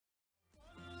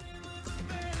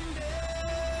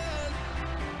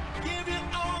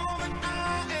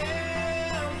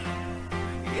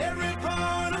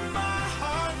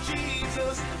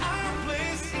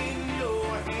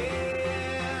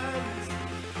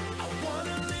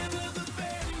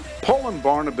Paul and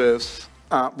Barnabas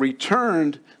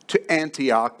returned to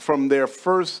Antioch from their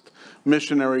first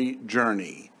missionary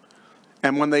journey.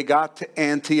 And when they got to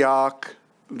Antioch,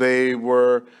 they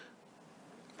were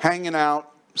hanging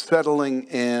out, settling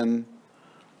in.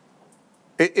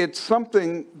 It's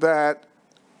something that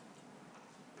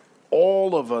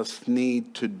all of us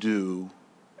need to do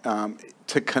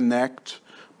to connect,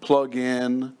 plug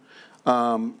in,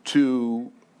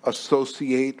 to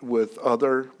associate with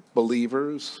other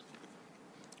believers.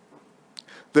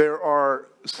 There are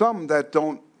some that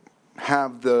don't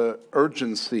have the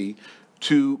urgency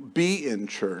to be in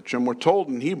church. And we're told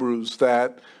in Hebrews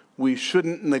that we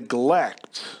shouldn't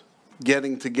neglect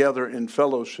getting together in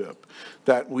fellowship,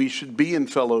 that we should be in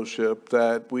fellowship,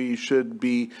 that we should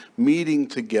be meeting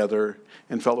together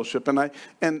in fellowship.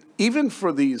 And even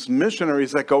for these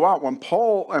missionaries that go out, when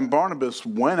Paul and Barnabas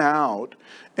went out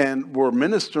and were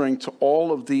ministering to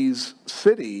all of these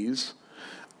cities,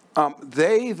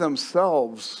 they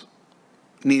themselves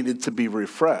needed to be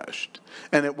refreshed.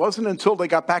 And it wasn't until they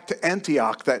got back to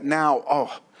Antioch that now,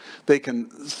 they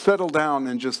can settle down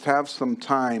and just have some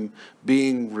time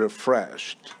being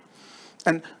refreshed.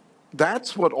 And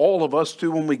that's what all of us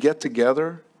do when we get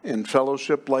together in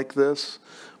fellowship like this.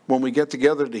 When we get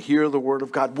together to hear the Word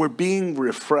of God, we're being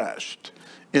refreshed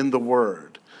in the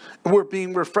Word. And we're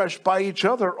being refreshed by each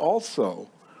other also.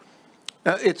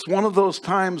 It's one of those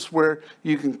times where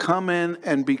you can come in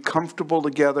and be comfortable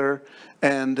together,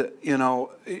 and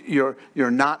you're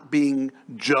not being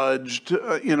judged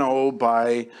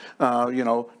by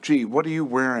gee, what are you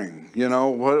wearing?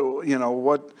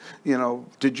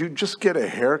 Did you just get a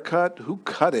haircut? Who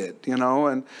cut it?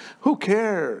 And who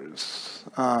cares?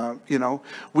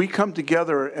 We come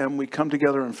together, and we come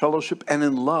together in fellowship and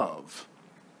in love.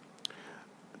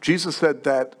 Jesus said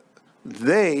that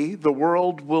the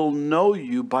world will know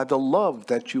you by the love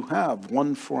that you have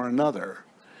one for another.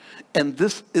 And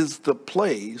this is the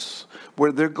place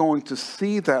where they're going to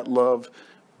see that love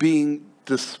being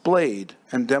displayed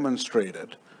and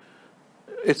demonstrated.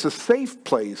 It's a safe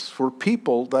place for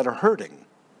people that are hurting,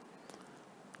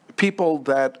 people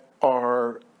that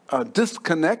are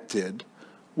disconnected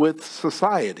with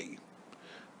society.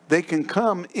 They can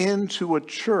come into a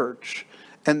church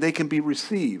and they can be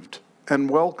received and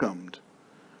welcomed.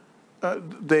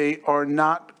 They are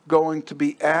not going to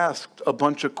be asked a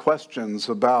bunch of questions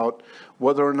about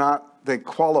whether or not they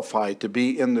qualify to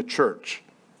be in the church.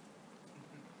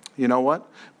 You know what?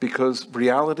 Because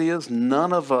reality is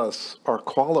none of us are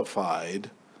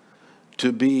qualified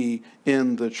to be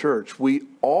in the church. We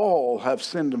all have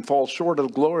sinned and fall short of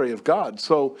the glory of God.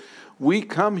 So we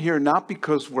come here not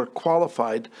because we're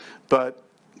qualified, but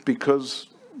because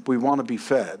we want to be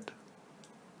fed.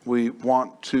 We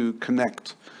want to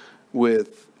connect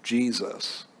with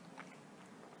Jesus.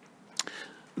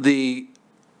 The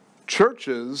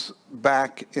churches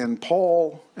back in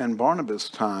Paul and Barnabas'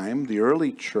 time, the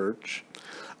early church,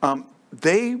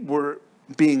 they were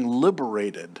being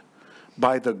liberated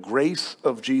by the grace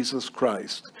of Jesus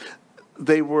Christ.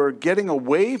 They were getting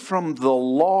away from the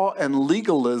law and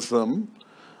legalism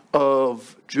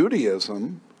of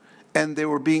Judaism, and they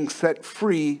were being set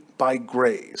free by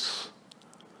grace.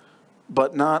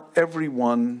 But not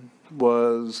everyone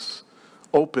was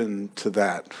open to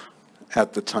that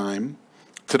at the time.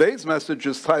 Today's message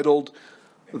is titled,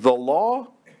 The Law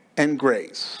and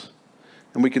Grace.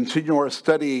 And we continue our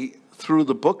study through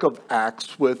the book of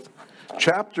Acts with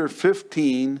chapter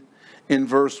 15 in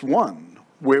verse 1,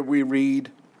 where we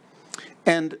read,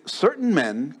 "And certain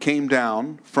men came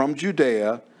down from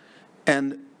Judea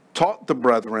and taught the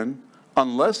brethren,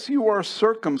 unless you are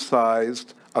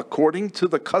circumcised according to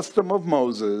the custom of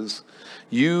Moses,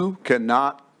 you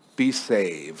cannot be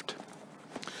saved."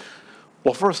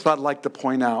 Well, first I'd like to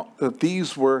point out that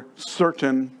these were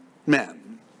certain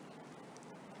men.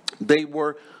 They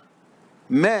were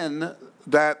men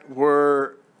that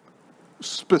were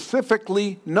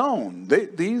specifically known.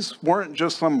 These weren't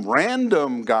just some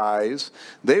random guys.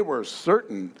 They were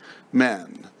certain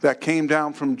men that came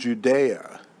down from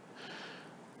Judea.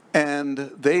 And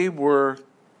they were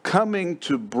coming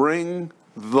to bring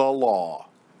the law.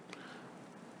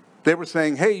 They were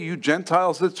saying, hey, you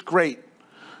Gentiles, it's great.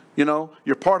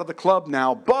 You're part of the club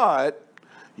now, but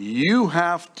you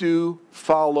have to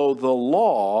follow the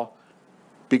law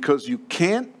because you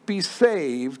can't be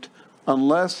saved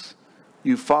unless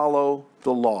you follow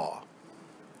the law.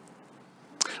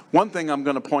 One thing I'm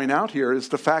going to point out here is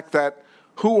the fact that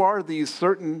who are these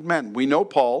certain men? We know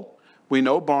Paul, we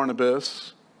know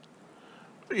Barnabas.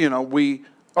 We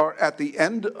are at the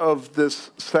end of this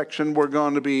section, we're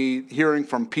going to be hearing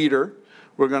from Peter.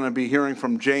 we're going to be hearing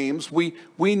from James. We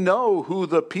know who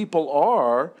the people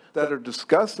are that are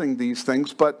discussing these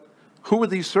things, but who are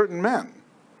these certain men?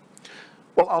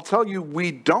 Well, I'll tell you,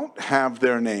 we don't have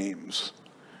their names.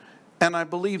 And I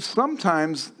believe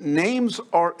sometimes names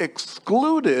are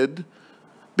excluded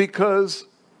because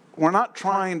we're not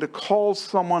trying to call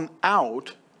someone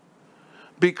out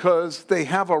because they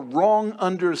have a wrong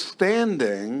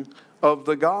understanding of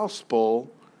the gospel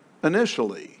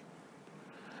initially.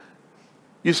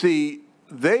 You see,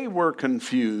 they were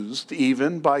confused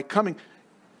even by coming.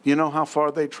 You know how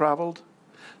far they traveled?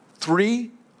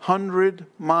 300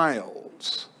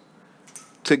 miles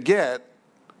to get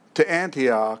to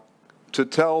Antioch to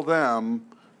tell them,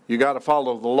 you got to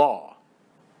follow the law.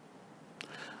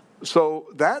 So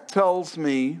that tells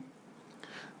me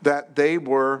that they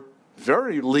were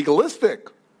very legalistic.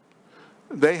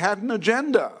 They had an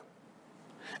agenda.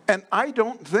 And I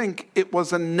don't think it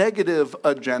was a negative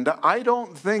agenda. I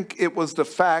don't think it was the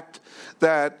fact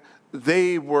that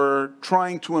they were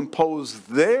trying to impose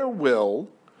their will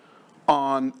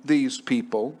on these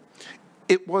people.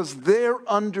 It was their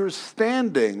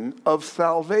understanding of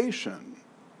salvation.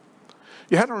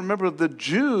 You had to remember the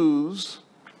Jews,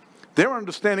 their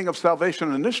understanding of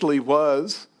salvation initially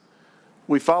was,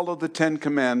 we followed the Ten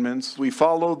Commandments, we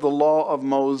followed the law of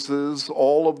Moses,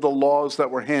 all of the laws that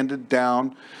were handed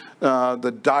down,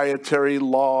 the dietary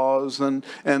laws and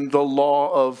the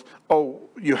law of,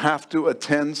 you have to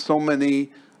attend so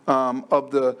many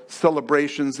of the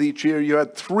celebrations each year. You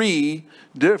had 3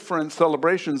 different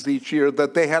celebrations each year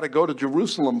that they had to go to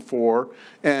Jerusalem for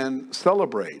and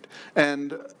celebrate.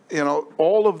 And,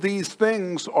 all of these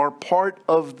things are part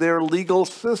of their legal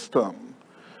system.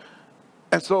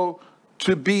 And so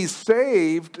to be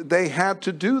saved, they had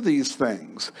to do these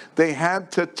things. They had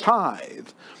to tithe.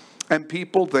 And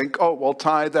people think,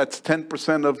 tithe, that's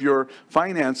 10% of your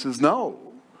finances. No.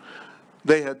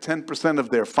 They had 10% of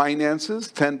their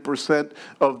finances, 10%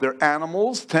 of their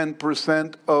animals,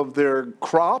 10% of their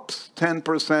crops,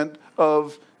 10%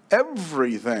 of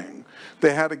everything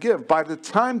they had to give. By the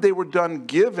time they were done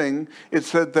giving, it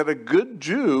said that a good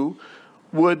Jew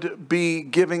would be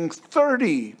giving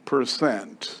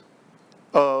 30%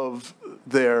 of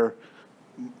their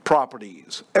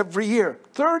properties every year.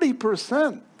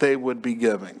 30% they would be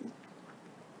giving.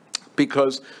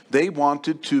 Because they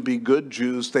wanted to be good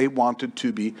Jews, they wanted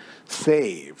to be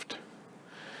saved.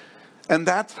 And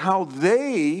that's how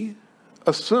they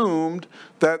assumed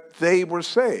that they were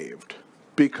saved,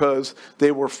 because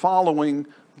they were following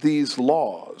these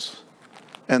laws,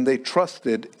 and they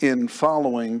trusted in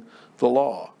following the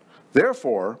law.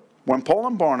 Therefore, when Paul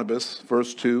and Barnabas,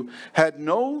 verse 2, had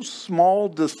no small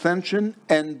dissension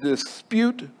and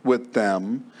dispute with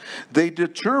them, they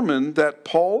determined that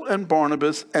Paul and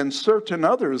Barnabas and certain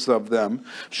others of them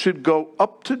should go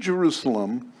up to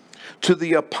Jerusalem to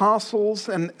the apostles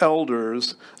and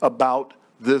elders about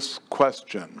this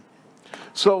question.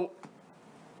 So,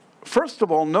 first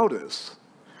of all, notice,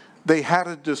 they had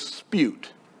a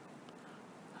dispute.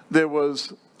 There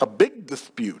was a big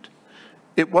dispute.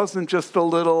 It wasn't just a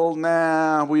little,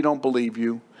 we don't believe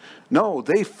you. No,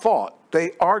 they fought.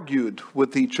 They argued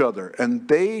with each other, and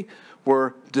they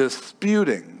were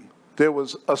disputing. There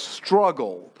was a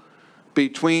struggle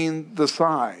between the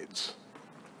sides.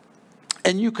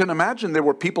 And you can imagine there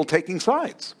were people taking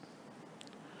sides.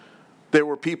 There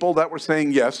were people that were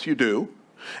saying, yes, you do.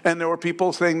 And there were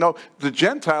people saying, no. The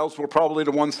Gentiles were probably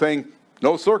the ones saying,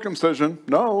 no circumcision,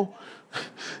 no.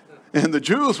 And the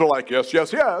Jews were like, yes,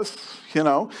 yes, yes,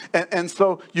 And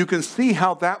so you can see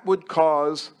how that would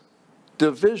cause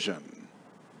division.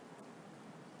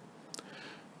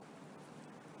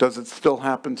 Does it still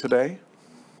happen today?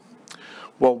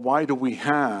 Well, why do we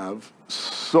have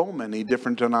so many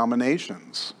different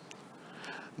denominations?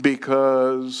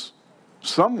 Because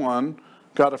someone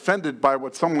got offended by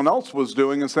what someone else was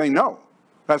doing and saying, no,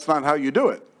 that's not how you do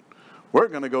it. We're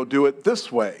going to go do it this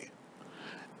way.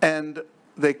 And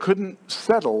they couldn't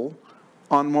settle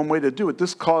on one way to do it.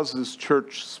 This causes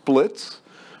church splits.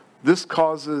 This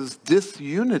causes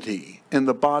disunity in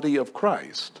the body of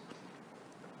Christ.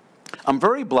 I'm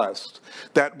very blessed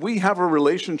that we have a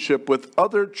relationship with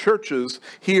other churches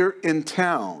here in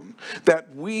town,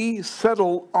 that we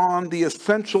settle on the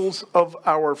essentials of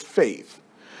our faith.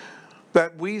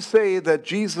 That we say that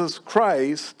Jesus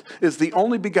Christ is the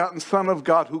only begotten Son of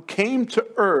God who came to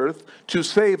earth to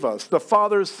save us. The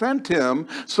Father sent him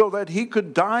so that he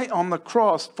could die on the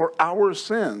cross for our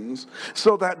sins,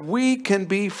 so that we can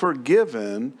be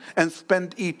forgiven and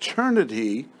spend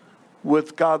eternity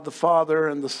with God the Father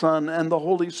and the Son and the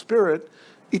Holy Spirit,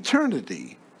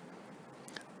 eternity.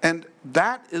 And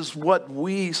that is what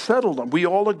we settled on. We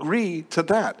all agree to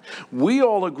that. We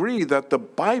all agree that the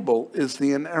Bible is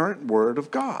the inerrant word of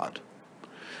God.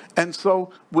 And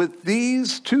so with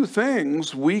these two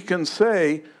things, we can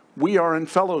say we are in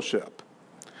fellowship.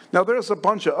 Now, there's a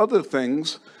bunch of other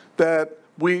things that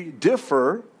we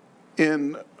differ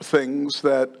in, things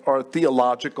that are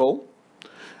theological,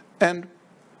 and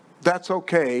that's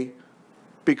okay,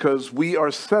 because we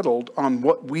are settled on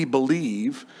what we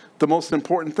believe, the most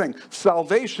important thing.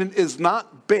 Salvation is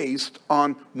not based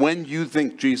on when you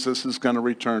think Jesus is going to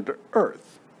return to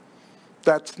earth.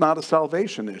 That's not a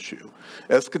salvation issue.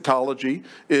 Eschatology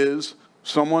is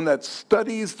someone that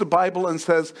studies the Bible and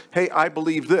says, hey, I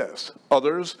believe this.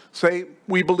 Others say,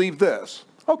 we believe this.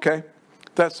 Okay,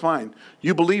 that's fine.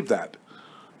 You believe that.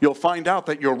 You'll find out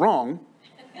that you're wrong,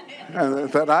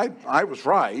 and that I was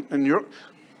right, and you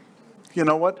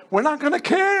know what? We're not going to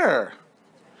care.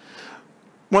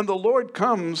 When the Lord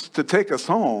comes to take us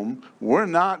home, we're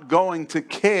not going to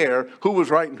care who was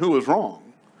right and who was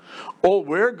wrong. All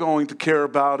we're going to care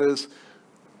about is,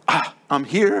 I'm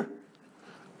here.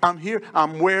 I'm here.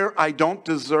 I'm where I don't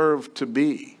deserve to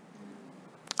be.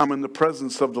 I'm in the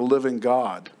presence of the living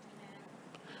God.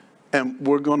 And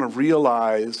we're going to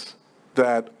realize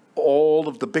that all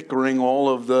of the bickering, all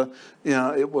of the,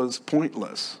 it was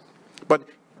pointless. But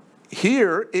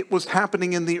here, it was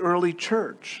happening in the early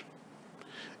church.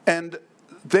 And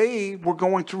they were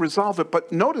going to resolve it.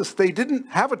 But notice, they didn't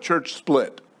have a church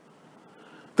split.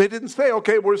 They didn't say,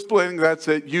 okay, we're splitting, that's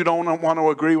it. You don't want to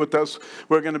agree with us.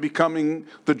 We're going to be becoming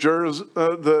the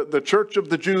church of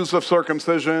the Jews of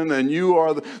circumcision, and you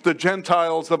are the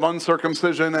Gentiles of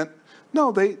uncircumcision. And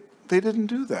no, they didn't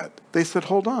do that. They said,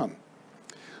 hold on.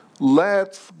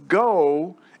 Let's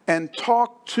go and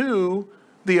talk to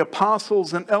the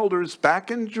apostles and elders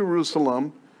back in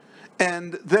Jerusalem,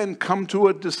 and then come to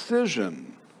a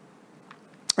decision.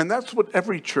 And that's what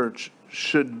every church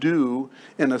should do,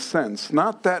 in a sense.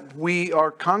 Not that we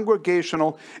are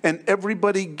congregational and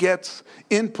everybody gets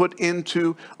input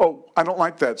into, oh, I don't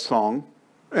like that song,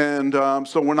 and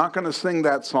so we're not going to sing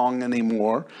that song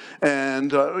anymore.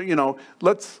 And,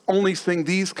 let's only sing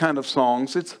these kind of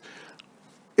songs.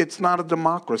 It's not a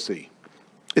democracy.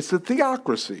 It's a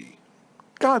theocracy.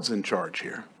 God's in charge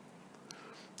here.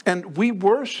 And we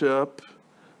worship,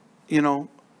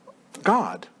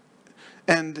 God.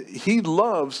 And he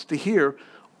loves to hear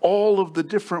all of the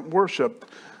different worship,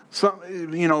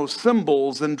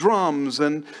 cymbals and drums,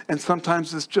 and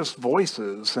sometimes it's just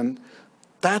voices. And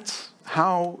that's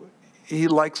how he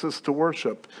likes us to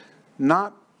worship.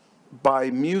 Not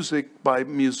by music, by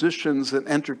musicians and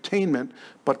entertainment,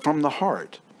 but from the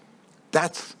heart.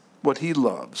 That's what he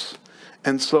loves.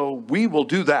 And so we will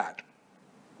do that.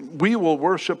 We will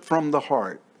worship from the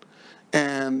heart,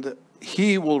 and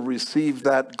he will receive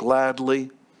that gladly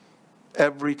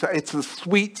every time. It's a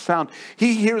sweet sound.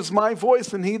 He hears my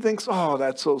voice and he thinks, oh,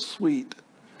 that's so sweet.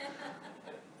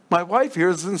 My wife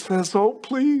hears and says, oh,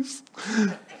 please,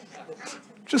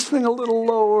 just sing a little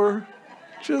lower,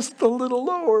 just a little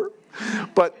lower.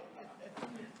 But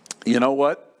you know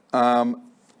what?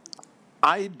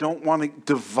 I don't want to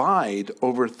divide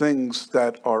over things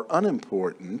that are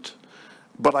unimportant,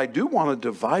 but I do want to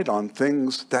divide on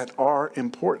things that are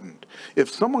important.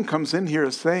 If someone comes in here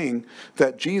saying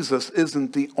that Jesus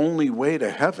isn't the only way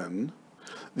to heaven,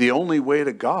 the only way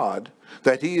to God,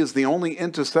 that he is the only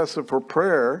intercessor for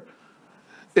prayer,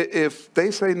 if they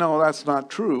say, no, that's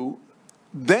not true,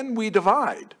 then we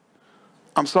divide.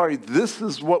 I'm sorry, this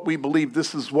is what we believe,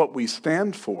 this is what we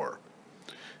stand for.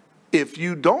 If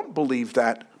you don't believe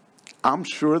that, I'm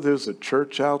sure there's a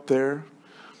church out there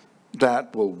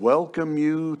that will welcome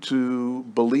you to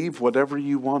believe whatever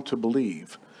you want to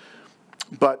believe.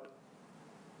 But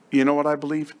you know what I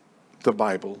believe? The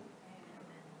Bible.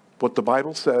 What the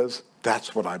Bible says,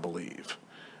 that's what I believe.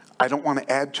 I don't want to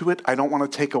add to it. I don't want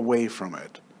to take away from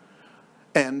it.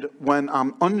 And when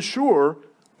I'm unsure,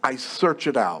 I search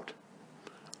it out.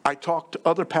 I talk to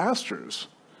other pastors.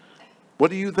 What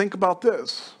do you think about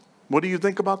this? What do you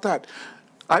think about that?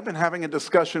 I've been having a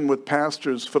discussion with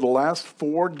pastors for the last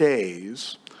 4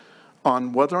 days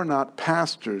on whether or not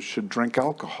pastors should drink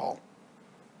alcohol.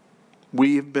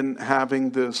 We've been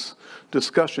having this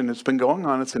discussion. It's been going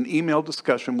on. It's an email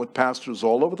discussion with pastors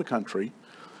all over the country,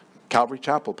 Calvary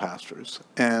Chapel pastors.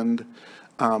 And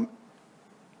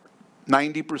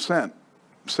 90%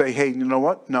 say, hey, you know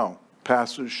what? No,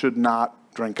 pastors should not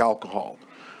drink alcohol.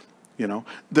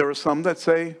 There are some that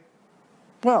say,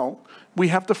 well, we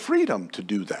have the freedom to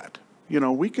do that.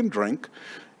 We can drink,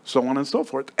 so on and so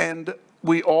forth. And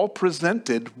we all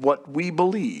presented what we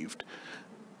believed.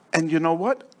 And you know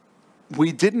what?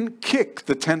 we didn't kick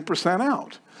the 10%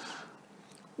 out.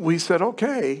 We said,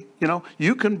 okay,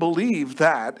 you can believe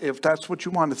that if that's what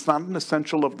you want. It's not an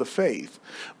essential of the faith.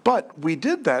 But we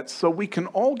did that so we can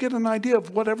all get an idea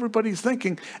of what everybody's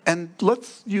thinking. And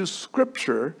let's use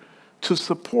Scripture to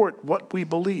support what we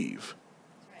believe.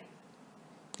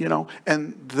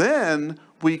 And then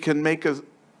we can make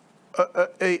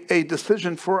a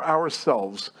decision for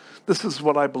ourselves. This is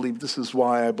what I believe. This is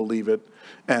why I believe it.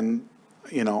 And,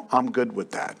 I'm good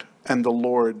with that. And the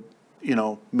Lord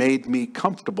made me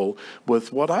comfortable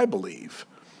with what I believe.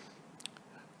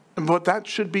 But that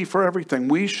should be for everything.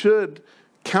 We should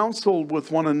counsel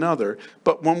with one another.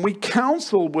 But when we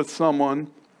counsel with someone,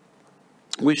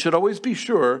 we should always be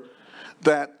sure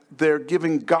that they're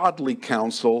giving godly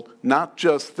counsel, not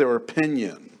just their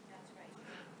opinion.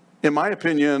 In my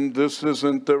opinion, this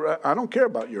isn't I don't care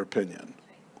about your opinion.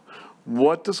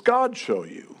 What does God show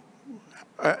you?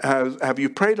 Have you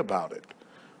prayed about it?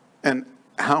 And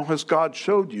how has God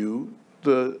showed you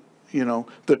the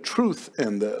truth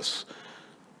in this?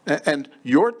 And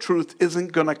your truth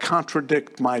isn't going to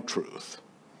contradict my truth.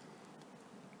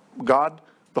 God,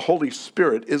 the Holy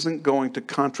Spirit, isn't going to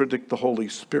contradict the Holy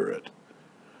Spirit.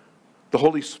 The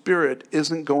Holy Spirit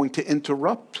isn't going to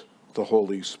interrupt the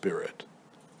Holy Spirit.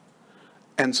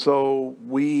 And so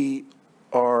we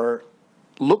are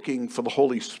looking for the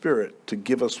Holy Spirit to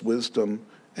give us wisdom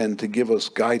and to give us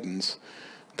guidance.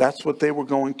 That's what they were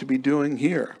going to be doing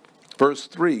here. Verse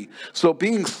 3, so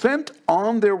being sent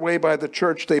on their way by the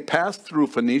church, they passed through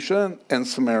Phoenicia and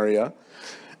Samaria,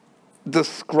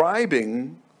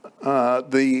 describing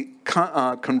the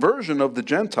conversion of the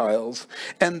Gentiles,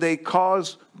 and they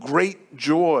caused great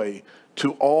joy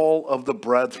to all of the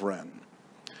brethren.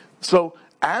 So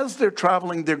as they're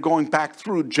traveling, they're going back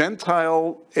through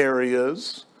Gentile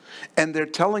areas, and they're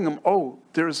telling them, oh,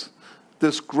 there's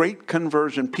this great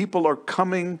conversion. People are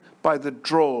coming by the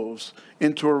droves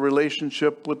into a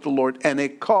relationship with the Lord, and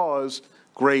it caused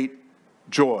great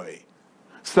joy.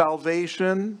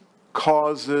 Salvation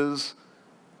causes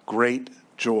great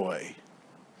joy.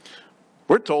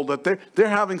 We're told that they're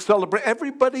having celebration.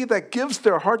 Everybody that gives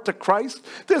their heart to Christ,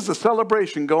 there's a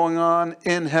celebration going on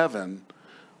in heaven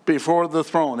before the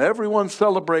throne. Everyone's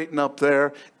celebrating up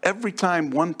there every time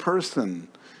one person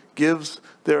gives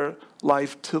their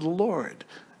life to the Lord.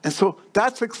 And so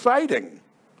that's exciting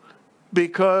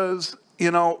because,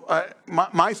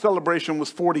 my celebration was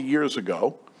 40 years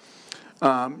ago,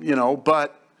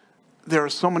 but there are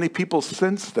so many people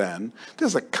since then.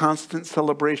 There's a constant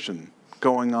celebration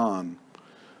going on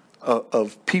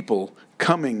of people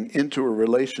coming into a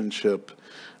relationship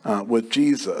with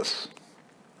Jesus.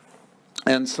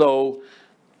 And so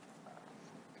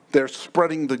they're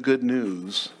spreading the good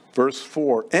news. Verse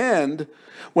 4, and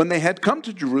when they had come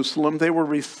to Jerusalem, they were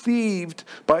received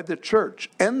by the church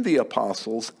and the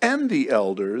apostles and the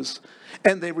elders,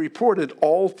 and they reported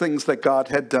all things that God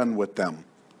had done with them.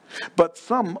 But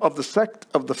some of the sect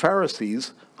of the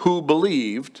Pharisees who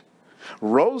believed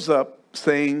rose up,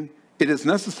 saying, it is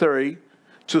necessary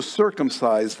to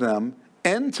circumcise them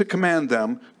and to command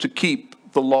them to keep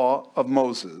the law of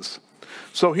Moses.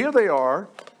 So here they are,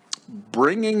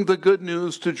 bringing the good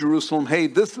news to Jerusalem. Hey,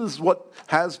 this is what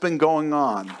has been going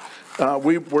on.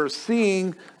 We're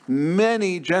seeing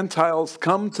many Gentiles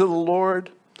come to the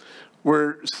Lord.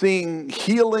 We're seeing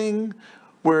healing.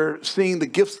 We're seeing the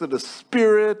gifts of the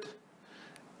Spirit.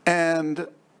 And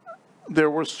there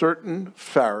were certain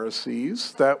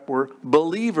Pharisees that were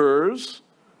believers,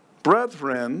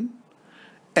 brethren,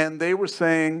 and they were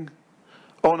saying,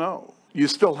 oh no, you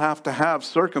still have to have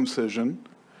circumcision,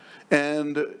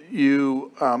 and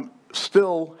you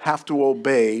still have to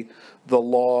obey the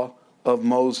law of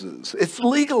Moses. It's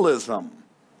legalism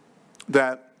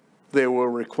that they were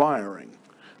requiring.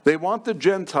 They want the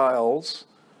Gentiles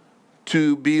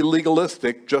to be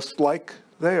legalistic just like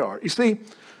they are. You see,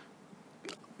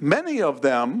 many of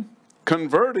them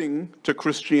converting to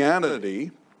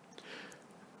Christianity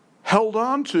held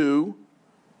on to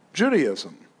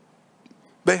Judaism.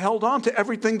 They held on to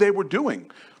everything they were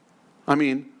doing. I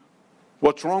mean,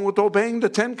 what's wrong with obeying the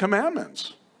 10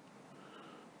 Commandments?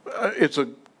 It's a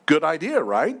good idea,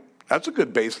 right? That's a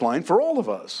good baseline for all of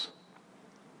us.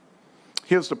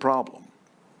 Here's the problem.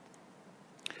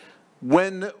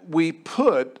 When we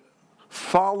put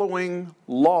following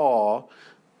law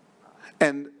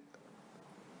and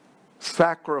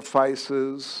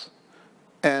sacrifices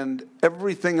and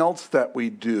everything else that we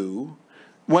do,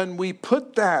 when we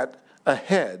put that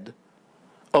ahead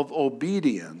of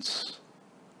obedience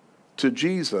to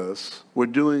Jesus, we're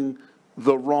doing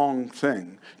the wrong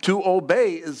thing. To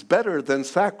obey is better than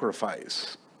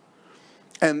sacrifice.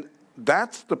 And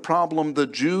that's the problem the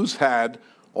Jews had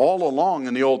all along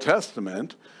in the Old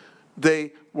Testament.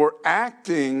 They were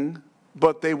acting,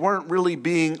 but they weren't really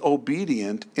being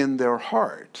obedient in their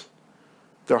heart.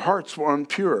 Their hearts were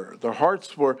impure. Their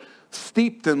hearts were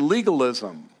steeped in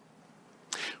legalism.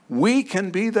 We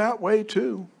can be that way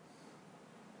too.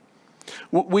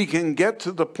 We can get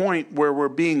to the point where we're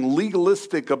being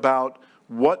legalistic about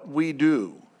what we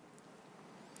do,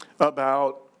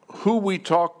 about who we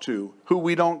talk to, who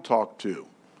we don't talk to,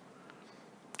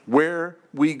 where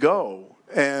we go,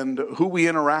 and who we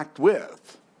interact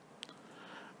with.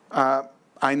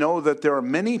 I know that there are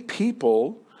many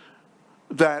people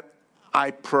that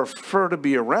I prefer to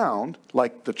be around,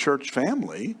 like the church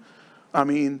family. I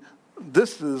mean,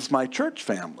 this is my church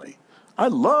family. I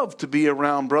love to be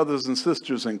around brothers and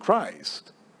sisters in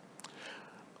Christ.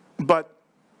 But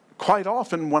quite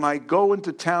often when I go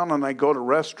into town and I go to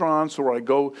restaurants or I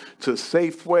go to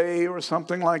Safeway or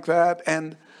something like that,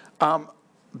 and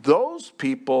those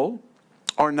people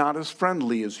are not as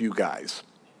friendly as you guys.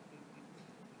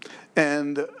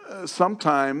 And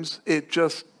sometimes it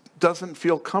just doesn't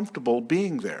feel comfortable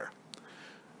being there.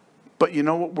 But you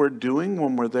know what we're doing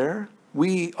when we're there?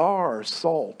 We are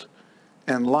salt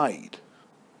and light.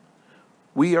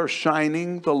 We are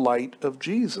shining the light of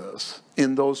Jesus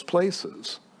in those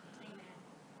places.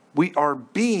 We are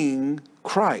being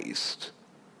Christ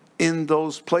in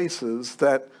those places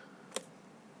that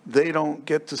they don't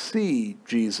get to see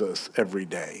Jesus every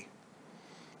day.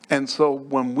 And so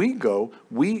when we go,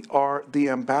 we are the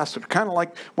ambassador. Kind of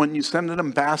like when you send an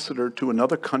ambassador to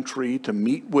another country to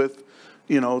meet with,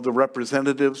 the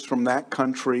representatives from that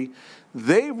country.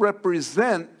 They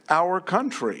represent our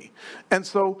country. And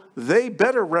so they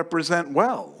better represent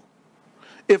well.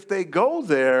 If they go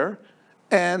there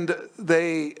and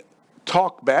they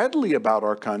talk badly about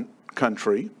our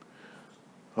country,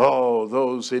 oh,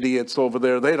 those idiots over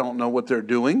there, they don't know what they're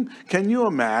doing. Can you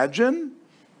imagine?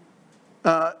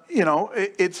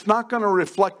 It's not going to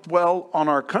reflect well on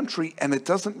our country, and it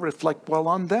doesn't reflect well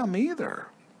on them either.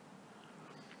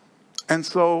 And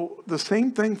so the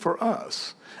same thing for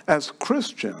us. As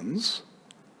Christians,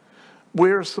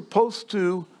 we're supposed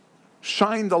to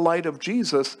shine the light of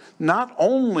Jesus not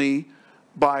only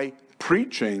by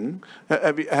preaching.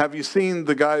 Have you seen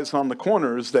the guys on the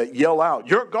corners that yell out,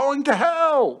 "You're going to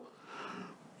hell"?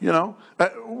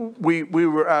 We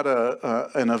were at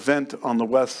an event on the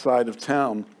west side of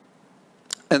town,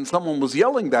 and someone was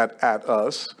yelling that at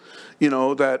us,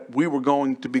 that we were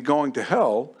going to be going to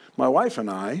hell, my wife and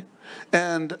I,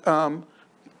 and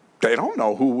they don't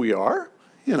know who we are.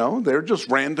 They're just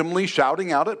randomly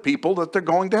shouting out at people that they're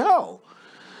going to hell.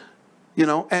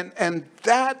 And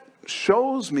that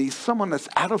shows me someone that's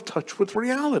out of touch with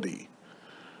reality.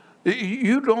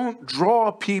 You don't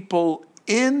draw people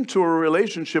into a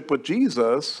relationship with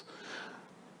Jesus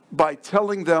by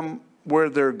telling them where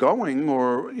they're going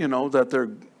or, that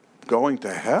they're going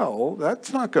to hell.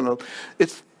 That's not going to,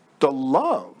 it's the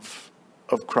love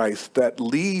of Christ that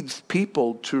leads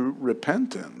people to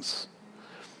repentance.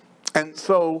 And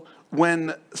so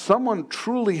when someone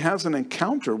truly has an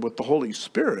encounter with the Holy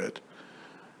Spirit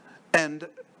and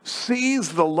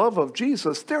sees the love of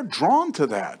Jesus, they're drawn to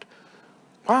that.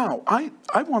 Wow, I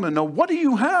want to know, what do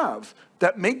you have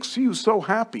that makes you so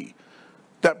happy,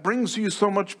 that brings you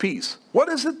so much peace? What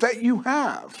is it that you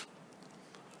have?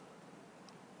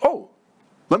 Oh,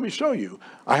 let me show you.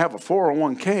 I have a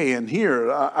 401k, and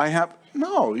here I have...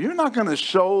 No, you're not going to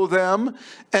show them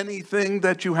anything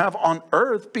that you have on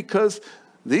earth, because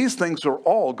these things are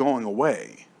all going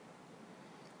away.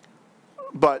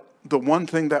 But the one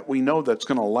thing that we know that's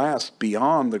going to last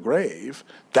beyond the grave,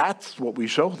 that's what we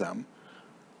show them.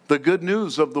 The good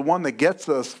news of the one that gets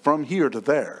us from here to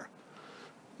there.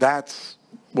 That's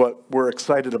what we're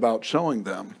excited about showing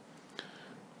them.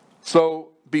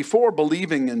 So before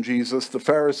believing in Jesus, the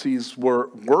Pharisees were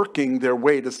working their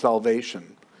way to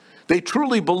salvation. They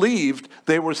truly believed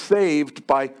they were saved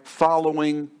by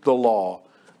following the law.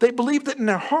 They believed it in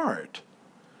their heart.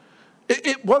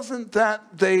 It wasn't that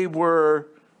they were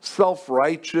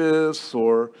self-righteous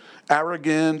or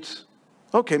arrogant.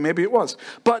 Okay, maybe it was.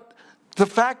 But the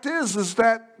fact is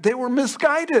that they were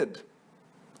misguided.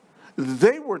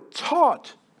 They were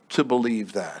taught to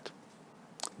believe that.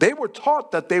 They were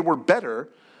taught that they were better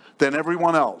than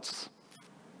everyone else.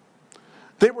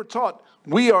 They were taught,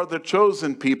 we are the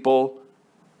chosen people.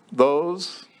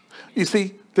 Those, you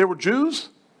see, there were Jews,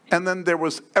 and then there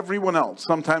was everyone else.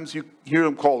 Sometimes you hear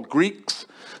them called Greeks,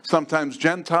 sometimes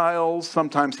Gentiles,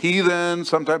 sometimes heathen,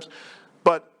 sometimes.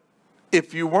 But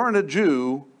if you weren't a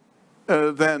Jew,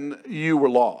 then you were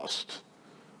lost.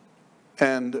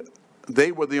 And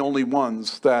they were the only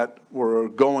ones that were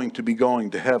going to be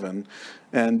going to heaven,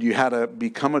 and you had to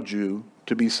become a Jew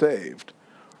to be saved.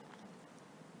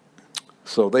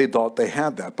 So they thought they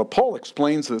had that. But Paul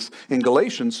explains this in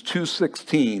Galatians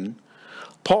 2:16.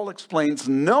 Paul explains,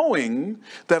 knowing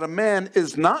that a man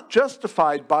is not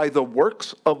justified by the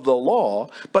works of the law,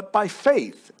 but by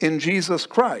faith in Jesus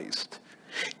Christ.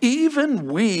 Even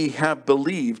we have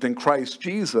believed in Christ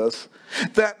Jesus,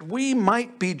 that we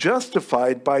might be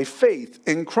justified by faith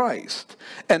in Christ,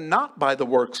 and not by the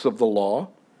works of the law.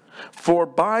 For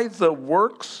by the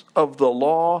works of the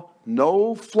law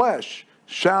no flesh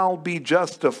shall be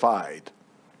justified.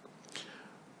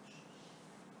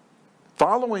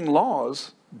 Following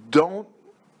laws don't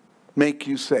make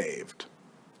you saved.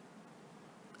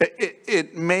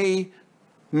 It may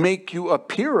make you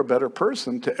appear a better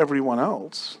person to everyone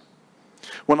else.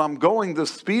 When I'm going the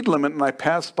speed limit and I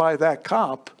pass by that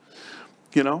cop,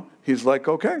 he's like,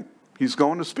 okay, he's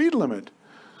going the speed limit.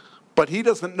 But he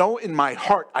doesn't know in my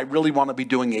heart I really want to be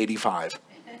doing 85.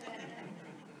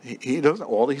 He doesn't.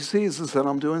 All he sees is that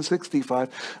I'm doing 65.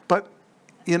 But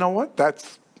you know what?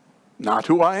 That's not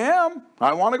who I am.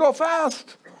 I want to go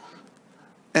fast.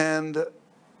 And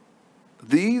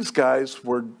these guys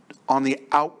were on the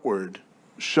outward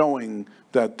showing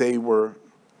that they were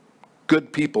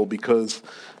good people because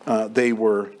they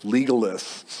were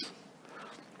legalists.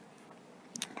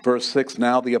 Verse 6,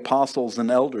 now the apostles and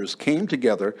elders came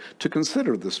together to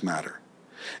consider this matter.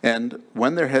 And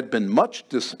when there had been much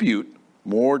dispute,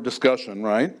 more discussion,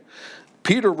 right?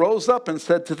 Peter rose up and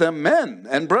said to them, men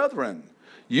and brethren,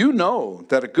 you know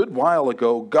that a good while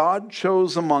ago God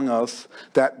chose among us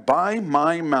that by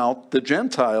my mouth the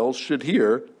Gentiles should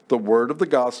hear the word of the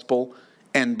gospel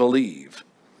and believe.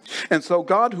 And so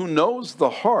God, who knows the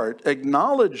heart,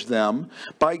 acknowledged them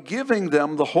by giving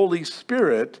them the Holy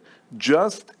Spirit,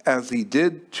 just as he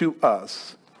did to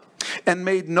us, and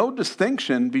made no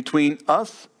distinction between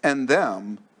us and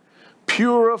them,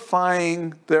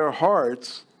 purifying their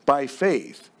hearts by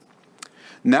faith.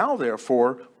 Now,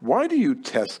 therefore, why do you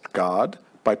test God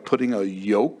by putting a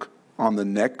yoke on the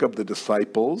neck of the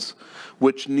disciples,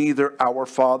 which neither our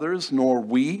fathers nor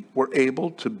we were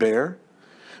able to bear?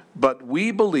 But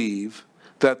we believe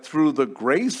that through the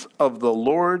grace of the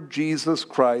Lord Jesus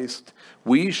Christ,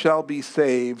 we shall be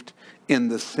saved in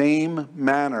the same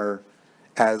manner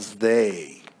as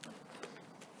they.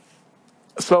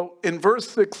 So in verse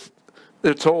 6,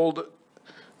 they're told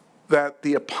that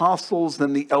the apostles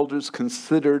and the elders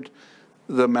considered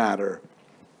the matter.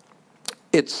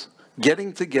 It's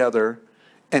getting together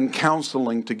and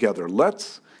counseling together.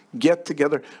 Let's get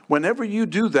together. Whenever you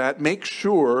do that, make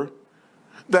sure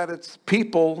that it's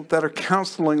people that are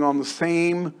counseling on the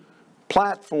same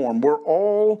platform. We're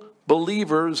all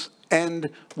believers and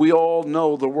we all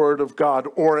know the Word of God,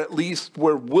 or at least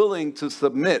we're willing to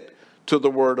submit to the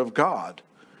Word of God.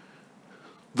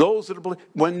 Those that are,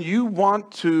 when you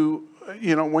want to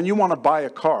buy a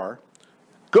car,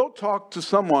 go talk to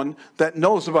someone that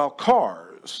knows about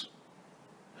cars.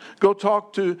 Go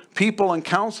talk to people and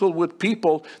counsel with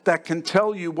people that can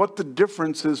tell you what the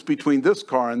difference is between this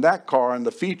car and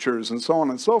the features and so on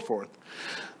and so forth.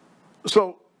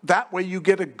 So that way you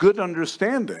get a good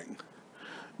understanding.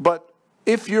 But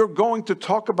if you're going to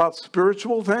talk about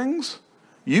spiritual things,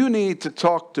 you need to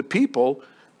talk to people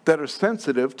that are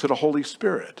sensitive to the Holy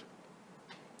Spirit.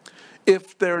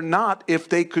 If they're not, if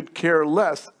they could care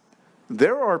less,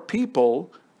 there are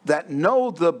people that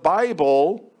know the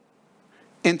Bible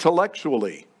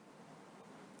intellectually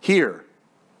here.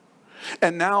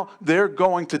 And now they're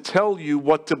going to tell you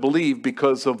what to believe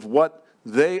because of what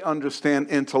they understand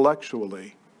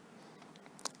intellectually.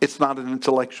 It's not an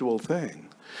intellectual thing.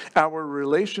 Our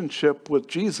relationship with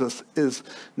Jesus is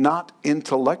not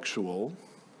intellectual.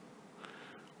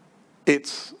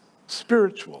 It's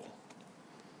spiritual.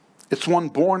 It's one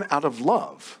born out of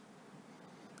love.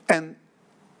 And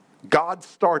God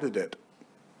started it.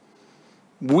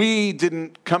 We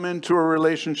didn't come into a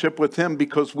relationship with him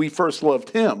because we first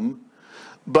loved him,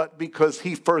 but because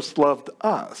he first loved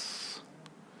us.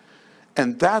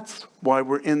 And that's why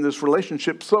we're in this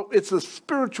relationship. So it's a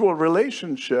spiritual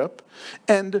relationship,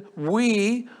 and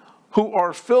we who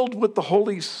are filled with the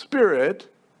Holy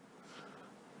Spirit,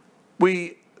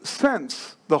 we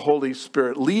sense the Holy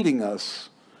Spirit leading us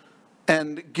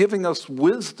and giving us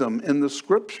wisdom in the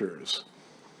Scriptures.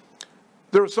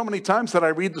 There are so many times that I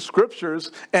read the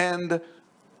Scriptures and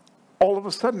all of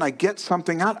a sudden I get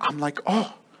something out. I'm like,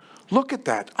 oh, look at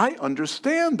that. I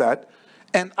understand that.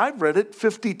 And I've read it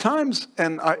 50 times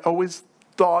and I always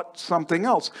thought something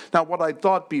else. Now, what I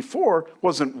thought before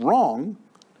wasn't wrong,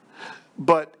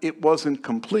 but it wasn't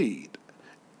complete.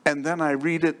 And then I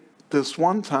read it this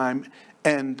one time,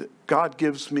 and God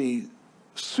gives me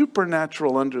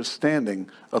supernatural understanding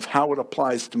of how it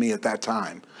applies to me at that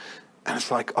time. And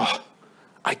it's like, oh,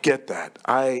 I get that.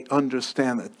 I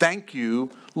understand that. Thank you,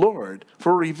 Lord,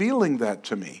 for revealing that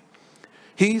to me.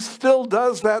 He still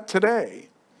does that today.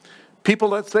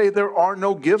 People that say there are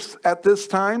no gifts at this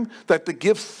time, that the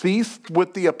gifts ceased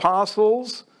with the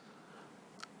apostles,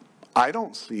 I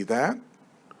don't see that,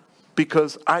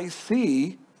 because I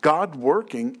see God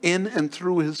working in and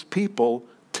through his people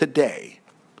today.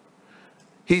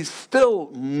 He's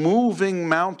still moving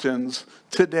mountains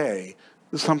today.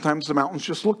 Sometimes the mountains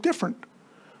just look different,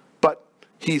 but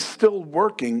he's still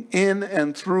working in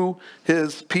and through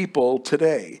his people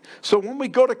today. So when we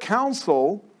go to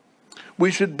counsel,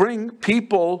 we should bring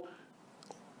people,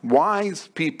 wise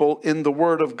people in the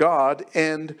Word of God,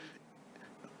 and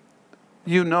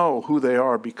you know who they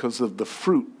are because of the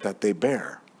fruit that they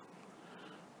bear.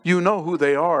 You know who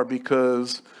they are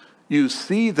because you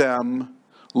see them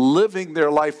living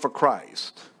their life for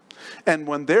Christ. And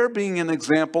when they're being an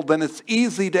example, then it's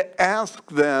easy to ask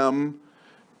them,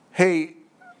 hey,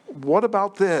 what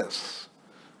about this?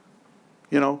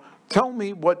 Tell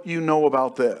me what you know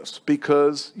about this,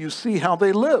 because you see how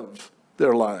they live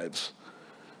their lives.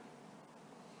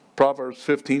 Proverbs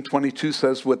 15:22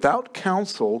 says, without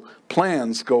counsel,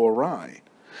 plans go awry.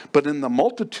 But in the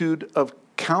multitude of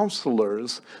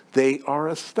counselors, they are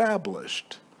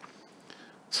established.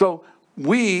 So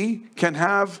we can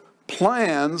have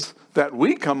plans that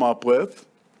we come up with,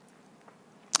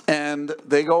 and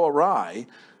they go awry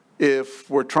if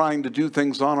we're trying to do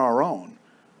things on our own.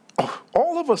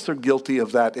 All of us are guilty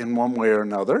of that in one way or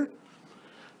another.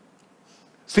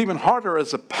 It's even harder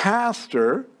as a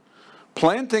pastor,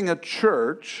 planting a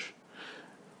church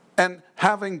and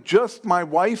having just my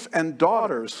wife and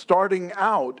daughter starting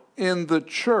out in the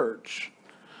church.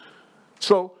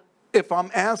 So if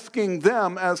I'm asking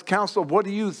them as counsel, what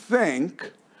do you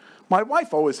think? My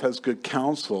wife always has good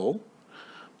counsel.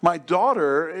 My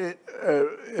daughter,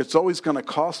 it's always going to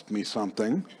cost me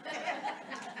something.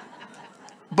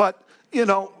 But,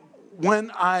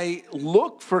 when I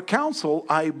look for counsel,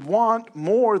 I want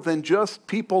more than just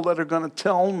people that are going to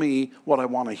tell me what I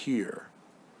want to hear.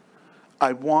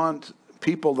 I want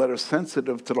people that are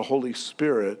sensitive to the Holy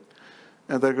Spirit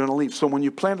and they're going to leave. So when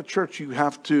you plant a church, you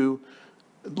have to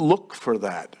look for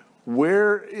that.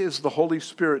 Where is the Holy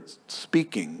Spirit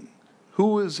speaking?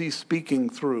 Who is he speaking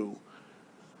through?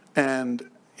 And,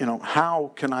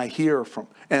 how can I hear from?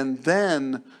 And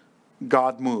then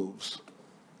God moves.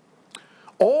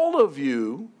 All of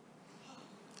you,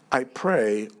 I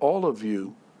pray, all of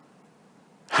you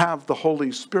have the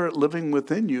Holy Spirit living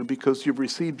within you because you've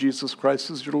received Jesus Christ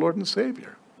as your Lord and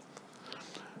Savior.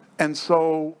 And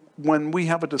so when we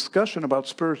have a discussion about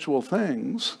spiritual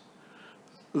things,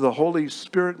 the Holy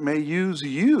Spirit may use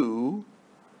you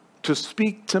to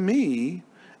speak to me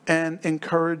and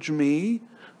encourage me,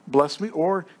 bless me,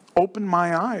 or open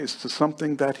my eyes to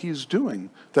something that he's doing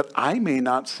that I may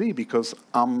not see because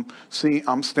I'm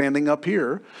standing up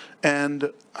here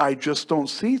and I just don't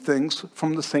see things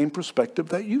from the same perspective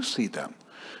that you see them.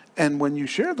 And when you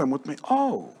share them with me,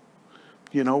 oh,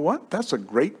 you know what? That's a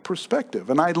great perspective.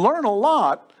 And I learn a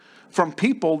lot from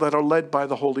people that are led by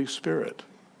the Holy Spirit,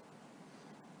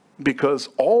 because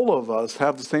all of us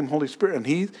have the same Holy Spirit, and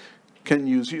he can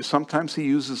use you. Sometimes he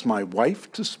uses my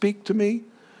wife to speak to me.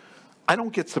 I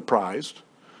don't get surprised.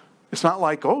 It's not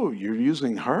like, oh, you're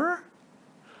using her?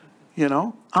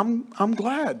 I'm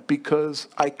glad because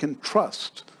I can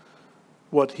trust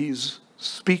what he's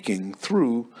speaking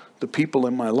through the people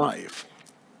in my life.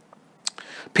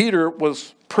 Peter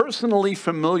was personally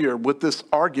familiar with this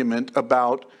argument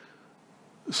about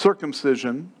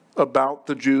circumcision, about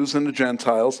the Jews and the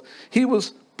Gentiles. He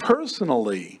was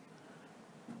personally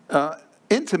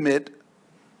intimate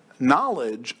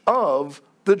knowledge of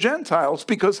the Gentiles,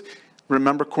 because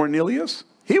remember Cornelius?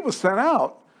 He was sent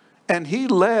out and he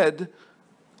led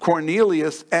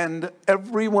Cornelius and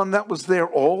everyone that was there,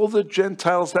 all the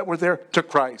Gentiles that were there, to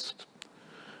Christ.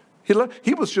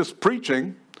 He was just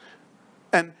preaching,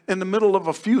 and in the middle of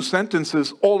a few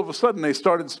sentences, all of a sudden they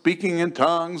started speaking in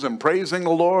tongues and praising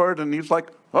the Lord, and he's like,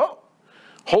 oh,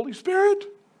 Holy Spirit?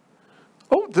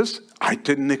 Oh, I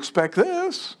didn't expect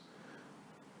this.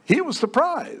 He was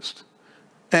surprised.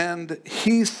 And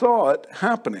he saw it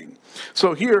happening.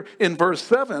 So here in verse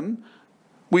 7,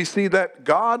 we see that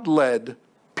God led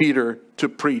Peter to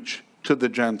preach to the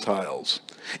Gentiles.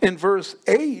 In verse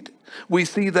 8, we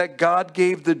see that God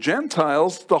gave the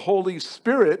Gentiles the Holy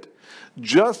Spirit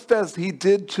just as he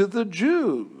did to the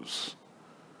Jews.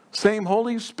 Same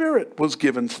Holy Spirit was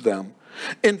given to them.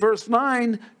 In verse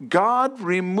 9, God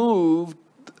removed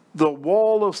the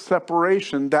wall of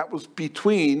separation that was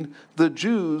between the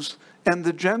Jews and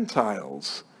the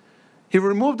Gentiles. He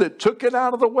removed it, took it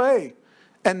out of the way.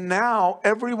 And now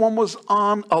everyone was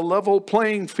on a level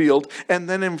playing field. And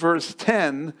then in verse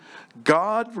 10,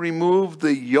 God removed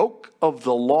the yoke of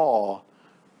the law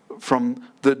from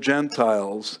the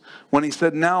Gentiles when he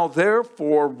said, now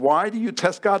therefore, why do you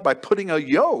test God by putting a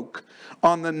yoke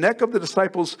on the neck of the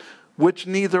disciples which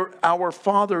neither our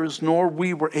fathers nor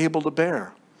we were able to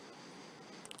bear?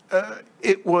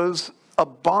 It was a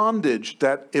bondage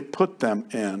that it put them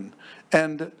in,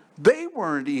 and they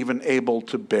weren't even able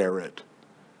to bear it.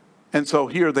 And so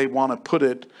here they want to put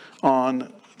it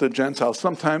on the Gentiles.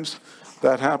 Sometimes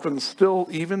that happens still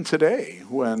even today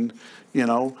when,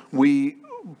 we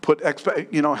put,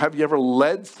 have you ever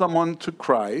led someone to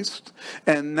Christ?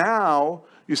 And now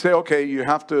you say, okay, you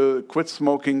have to quit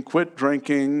smoking, quit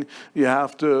drinking, you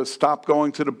have to stop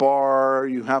going to the bar,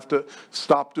 you have to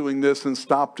stop doing this and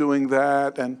stop doing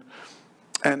that. And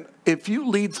if you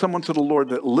lead someone to the Lord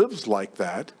that lives like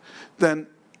that, then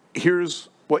here's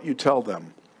what you tell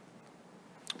them.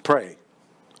 Pray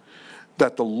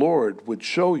that the Lord would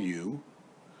show you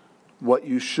what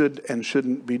you should and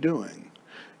shouldn't be doing.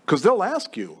 Because they'll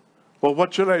ask you, well,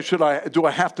 what do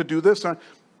I have to do this?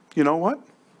 You know what?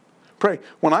 Pray.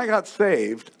 When I got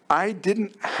saved, I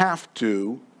didn't have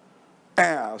to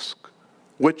ask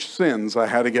which sins I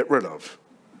had to get rid of.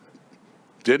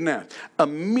 Didn't ask.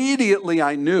 Immediately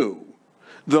I knew,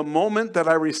 the moment that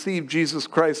I received Jesus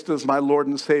Christ as my Lord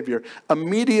and Savior,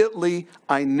 immediately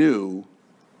I knew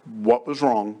what was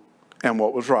wrong and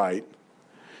what was right.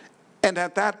 And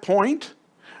at that point,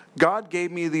 God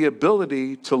gave me the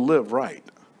ability to live right.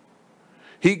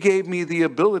 He gave me the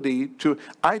ability to,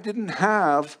 I didn't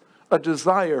have a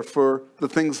desire for the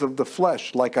things of the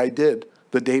flesh like I did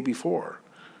the day before.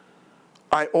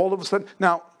 I all of a sudden,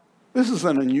 now, this is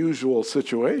an unusual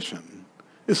situation.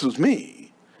 This was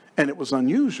me, and it was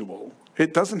unusual.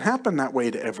 It doesn't happen that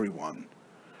way to everyone,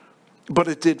 but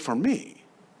it did for me.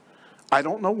 I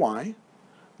don't know why,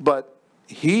 but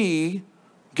he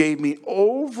gave me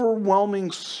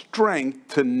overwhelming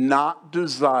strength to not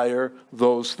desire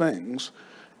those things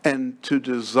and to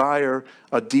desire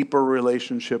a deeper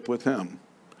relationship with him.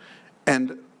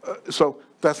 And so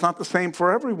that's not the same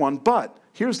for everyone, but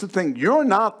here's the thing. You're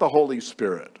not the Holy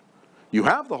Spirit. You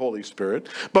have the Holy Spirit,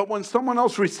 but when someone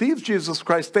else receives Jesus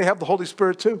Christ, they have the Holy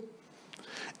Spirit too.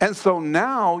 And so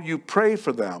now you pray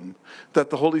for them that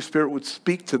the Holy Spirit would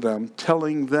speak to them,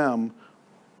 telling them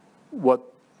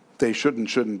what they should and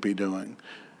shouldn't be doing.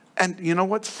 And you know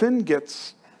what? Sin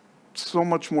gets so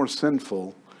much more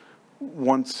sinful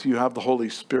once you have the Holy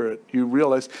Spirit. You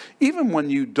realize, even when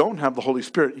you don't have the Holy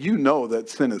Spirit, you know that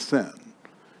sin is sin.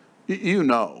 You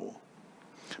know.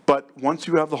 But once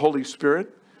you have the Holy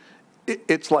Spirit,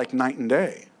 it's like night and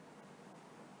day.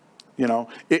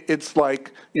 It's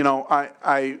like,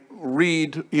 I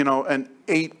read, an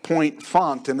 8-point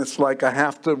font, and it's like I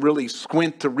have to really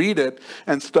squint to read it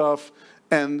and stuff,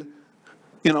 and,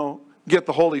 get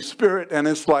the Holy Spirit, and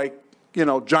it's like,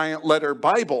 giant letter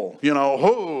Bible,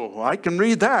 I can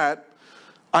read that.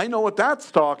 I know what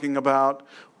that's talking about.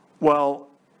 Well,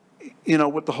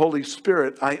 with the Holy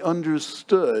Spirit, I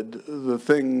understood the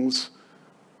things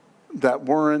that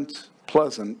weren't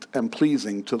pleasant and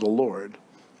pleasing to the Lord.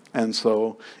 And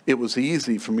so it was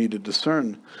easy for me to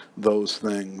discern those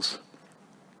things.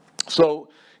 So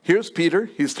here's Peter.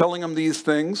 He's telling them these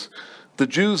things. The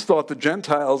Jews thought the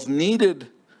Gentiles needed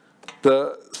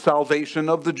the salvation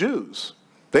of the Jews.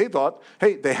 They thought,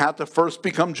 hey, they had to first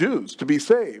become Jews to be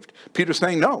saved. Peter's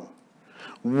saying, no.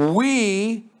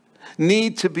 We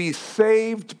need to be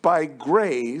saved by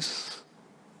grace.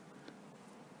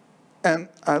 And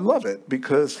I love it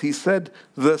because he said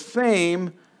in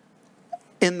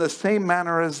the same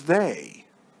manner as they,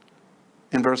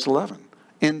 in verse 11.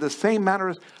 In the same manner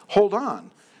as, hold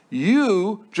on.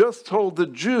 You just told the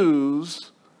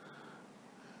Jews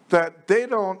that they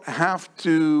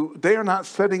are not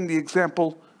setting the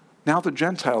example. Now the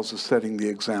Gentiles are setting the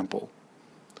example.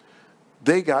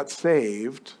 They got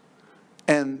saved,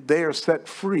 and they are set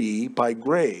free by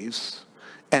grace,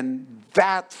 and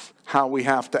that's how we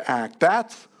have to act.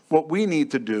 That's what we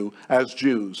need to do as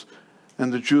Jews.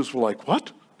 And the Jews were like,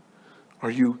 what?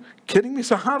 Are you kidding me?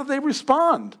 So how do they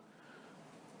respond?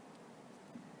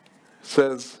 It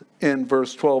says in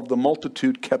verse 12, the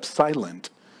multitude kept silent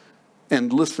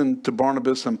and listened to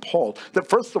Barnabas and Paul. That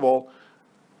first of all,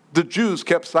 the Jews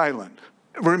kept silent.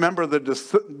 Remember the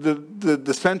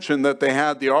dissension that they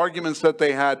had, the arguments that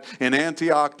they had in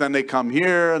Antioch. Then they come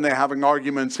here and they're having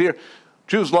arguments here.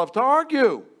 Jews love to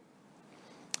argue.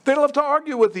 They love to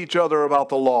argue with each other about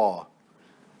the law.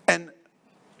 And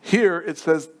here it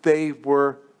says they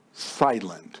were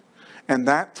silent. And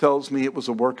that tells me it was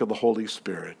a work of the Holy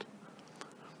Spirit,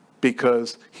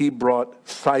 because he brought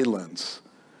silence.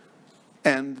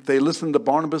 And they listened to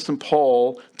Barnabas and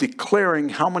Paul declaring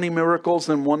how many miracles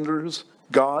and wonders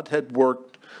God had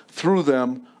worked through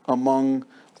them among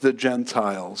the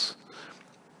Gentiles.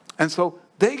 And so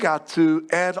they got to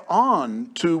add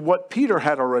on to what Peter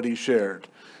had already shared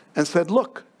and said,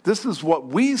 look, this is what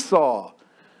we saw.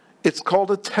 It's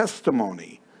called a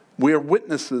testimony. We are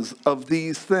witnesses of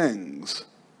these things.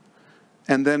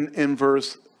 And then in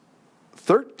verse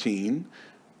 13,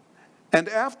 and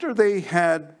after they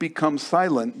had become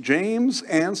silent, James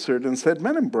answered and said,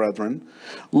 men and brethren,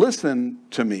 listen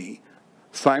to me.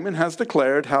 Simon has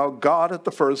declared how God at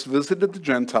the first visited the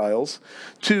Gentiles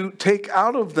to take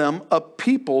out of them a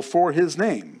people for his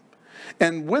name.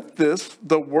 And with this,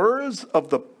 the words of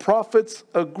the prophets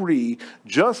agree,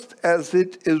 just as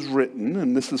it is written,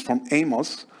 and this is from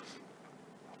Amos,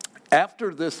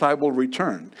 after this I will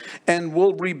return, and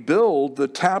will rebuild the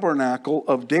tabernacle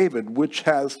of David, which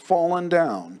has fallen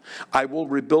down. I will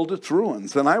rebuild its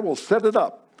ruins, and I will set it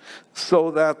up,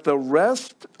 so that the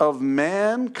rest of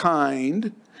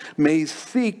mankind may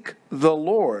seek the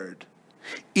Lord,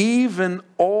 even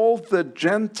all the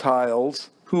Gentiles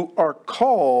who are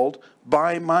called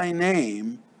by my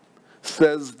name,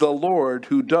 says the Lord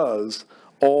who does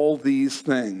all these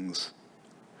things.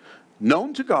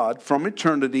 Known to God from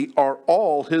eternity are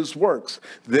all his works.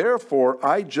 Therefore,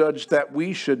 I judge that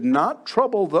we should not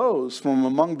trouble those from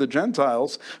among the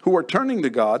Gentiles who are turning to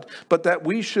God, but that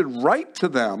we should write to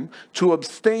them to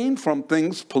abstain from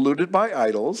things polluted by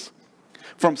idols,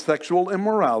 from sexual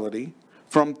immorality,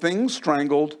 from things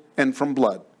strangled, and from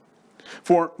blood.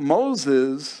 For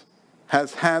Moses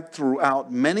has had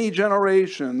throughout many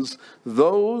generations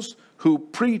those who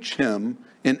preach him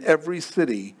in every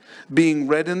city, being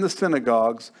read in the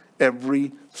synagogues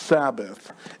every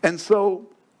Sabbath. And so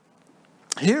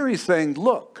here he's saying,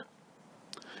 look,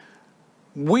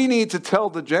 we need to tell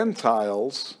the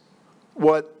Gentiles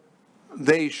what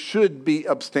they should be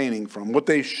abstaining from, what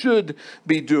they should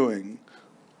be doing.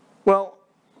 Well,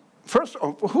 first,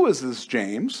 who is this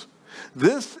James?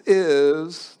 This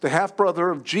is the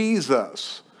half-brother of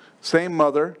Jesus. Same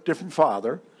mother, different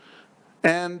father.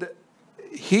 And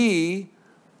he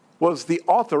was the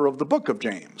author of the book of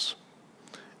James.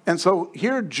 And so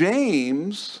here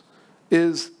James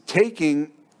is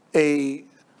taking a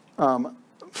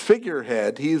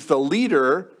figurehead. He's the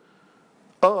leader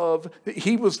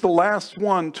he was the last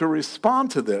one to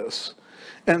respond to this.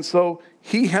 And so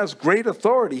he has great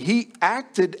authority. He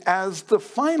acted as the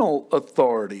final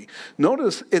authority.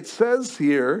 Notice it says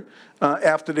here,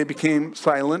 after they became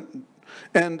silent,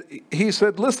 and he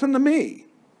said, listen to me.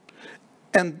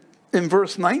 And in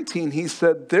verse 19, he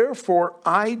said, therefore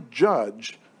I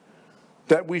judge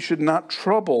that we should not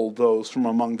trouble those from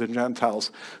among the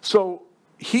Gentiles. So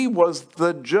he was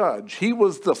the judge. He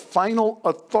was the final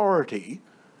authority,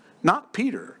 not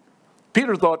Peter.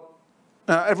 Peter thought,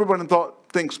 everyone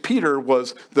thinks Peter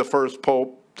was the first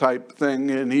pope type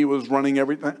thing and he was running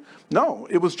everything. No,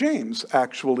 it was James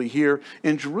actually here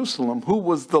in Jerusalem who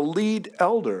was the lead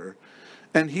elder.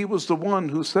 And he was the one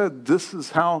who said, this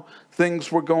is how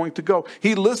things were going to go.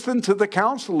 He listened to the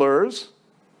counselors,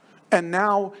 and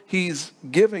now he's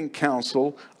giving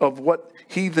counsel of what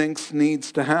he thinks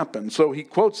needs to happen. So he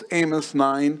quotes Amos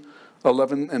 9,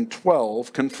 11, and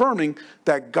 12, confirming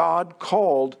that God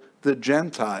called the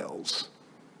Gentiles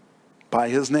by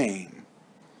his name.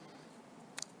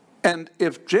 And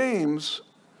if James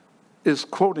is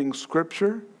quoting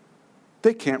Scripture,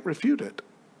 they can't refute it.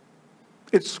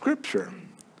 It's Scripture.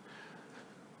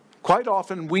 Quite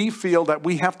often we feel that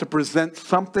we have to present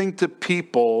something to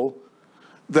people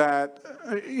that,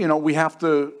 we have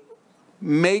to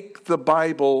make the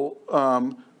Bible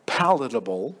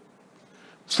palatable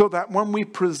so that when we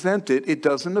present it, it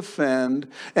doesn't offend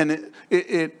and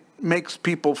it makes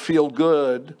people feel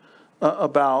good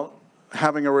about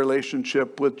having a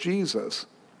relationship with Jesus.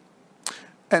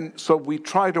 And so we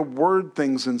try to word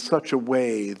things in such a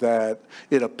way that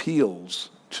it appeals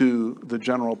to the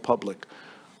general public.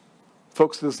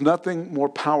 Folks, there's nothing more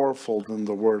powerful than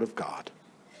the Word of God.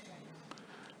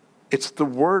 It's the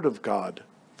Word of God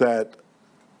that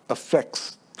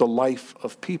affects the life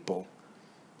of people.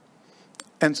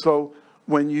 And so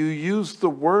when you use the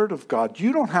Word of God,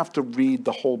 you don't have to read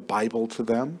the whole Bible to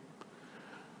them.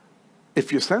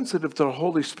 If you're sensitive to the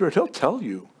Holy Spirit, He'll tell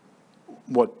you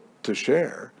what to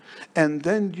share. And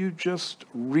then you just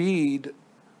read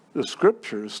the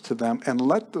Scriptures to them and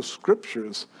let the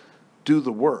Scriptures do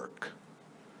the work.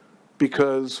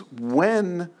 because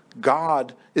when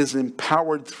God is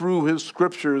empowered through his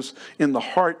scriptures in the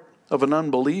heart of an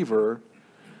unbeliever,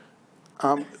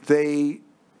 they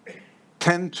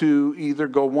tend to either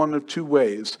go one of two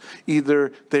ways.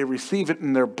 Either they receive it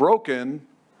and they're broken,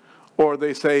 or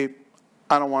they say,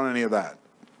 I don't want any of that.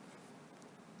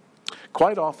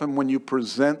 Quite often when you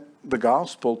present the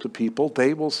gospel to people,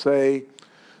 they will say,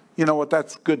 you know what,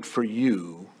 that's good for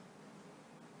you,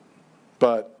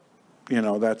 but, you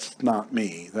know, that's not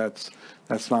me. That's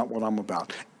not what I'm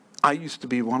about. I used to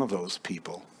be one of those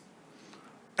people.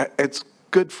 It's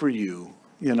good for you.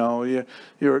 You know,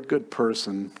 you're a good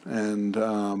person, and,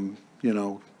 you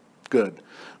know, good.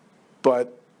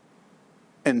 But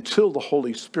until the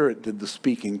Holy Spirit did the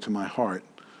speaking to my heart,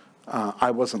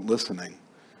 I wasn't listening.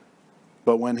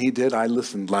 But when he did, I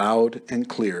listened loud and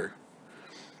clear.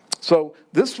 So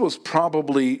this was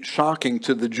probably shocking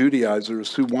to the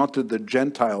Judaizers who wanted the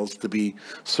Gentiles to be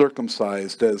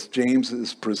circumcised, as James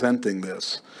is presenting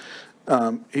this.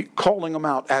 Calling them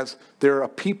out as they're a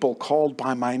people called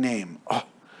by my name. Oh,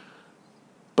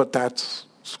 but that's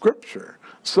Scripture.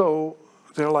 So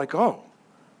they're like, oh,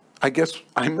 I guess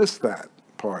I missed that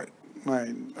part.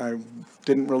 I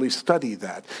didn't really study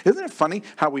that. Isn't it funny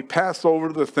how we pass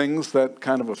over the things that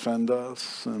kind of offend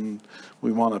us, and we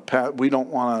don't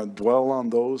want to dwell on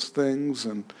those things,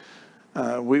 and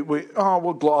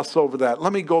we'll gloss over that.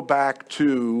 Let me go back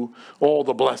to all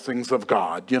the blessings of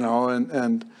God, you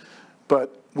know,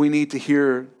 but we need to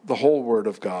hear the whole Word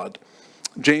of God.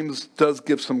 James does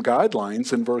give some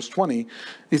guidelines in verse 20.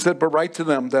 He said, but write to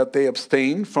them that they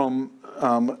abstain from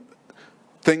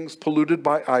things polluted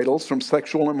by idols, from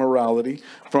sexual immorality,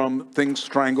 from things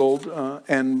strangled,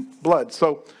 and blood.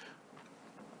 So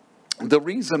the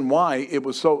reason why it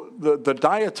was so, the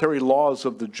dietary laws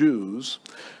of the Jews,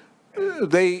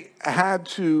 they had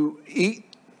to eat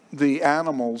the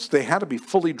animals, they had to be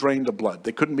fully drained of blood.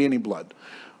 There couldn't be any blood.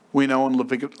 We know in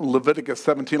Leviticus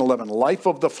 17:11, life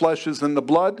of the flesh is in the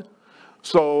blood,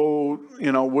 so,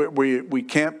 you know, we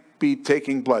can't be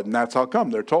taking blood, and that's how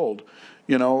come they're told.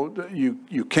 You know,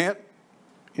 you can't,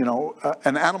 you know,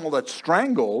 an animal that's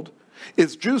strangled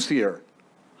is juicier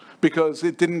because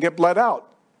it didn't get bled out.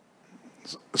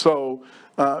 So,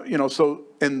 you know, so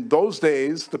in those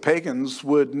days, the pagans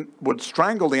would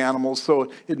strangle the animals so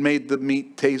it made the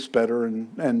meat taste better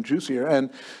and juicier. And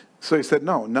so he said,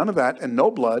 no, none of that, and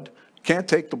no blood, can't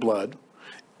take the blood,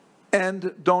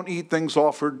 and don't eat things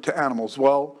offered to animals,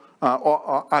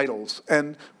 idols.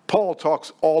 And Paul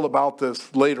talks all about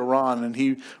this later on, and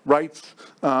he writes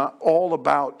all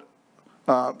about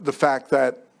the fact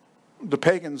that the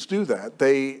pagans do that.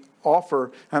 They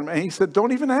offer, and he said,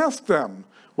 don't even ask them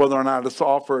whether or not it's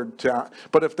offered to,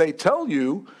 but if they tell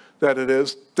you that it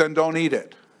is, then don't eat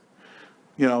it.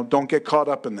 You know, don't get caught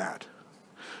up in that.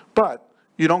 But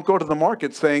you don't go to the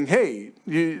market saying, hey,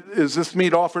 is this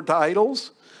meat offered to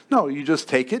idols? No, you just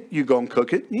take it, you go and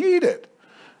cook it, and you eat it.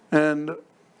 And,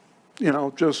 you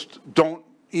know, just don't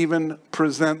even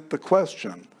present the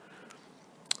question.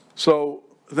 So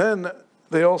then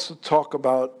they also talk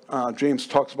about, James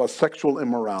talks about sexual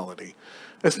immorality.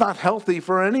 It's not healthy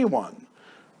for anyone.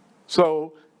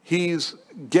 So he's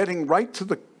getting right to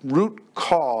the root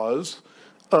cause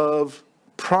of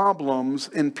problems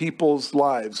in people's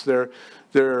lives.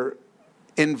 They're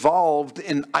involved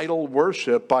in idol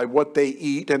worship by what they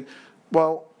eat. And,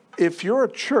 well, if you're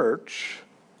a church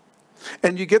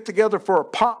and you get together for a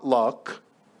potluck,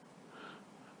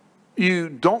 you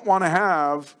don't want to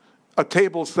have a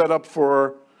table set up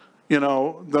for, you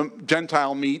know, the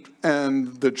Gentile meat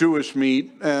and the Jewish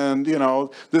meat, and, you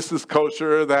know, this is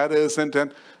kosher, that isn't.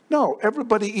 And no,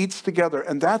 everybody eats together,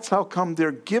 and that's how come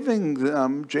they're giving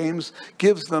them, James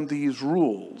gives them these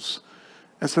rules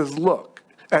and says, look,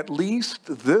 at least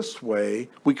this way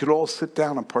we could all sit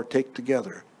down and partake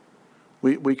together.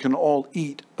 We can all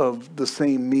eat of the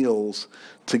same meals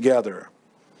together.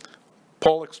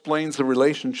 Paul explains the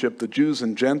relationship the Jews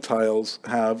and Gentiles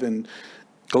have in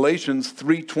Galatians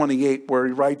 3:28, where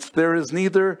he writes, there is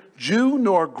neither Jew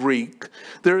nor Greek,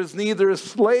 there is neither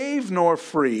slave nor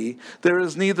free, there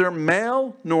is neither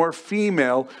male nor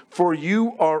female, for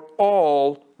you are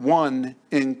all one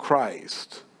in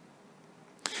Christ.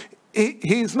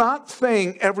 He's not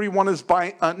saying everyone is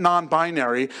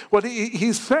non-binary. What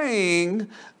he's saying,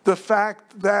 the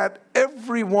fact that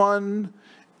everyone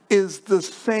is the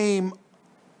same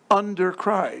under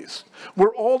Christ.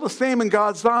 We're all the same in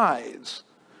God's eyes.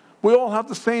 We all have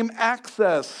the same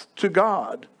access to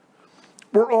God.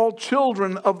 We're all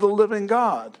children of the living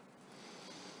God.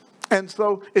 And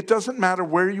so it doesn't matter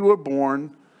where you were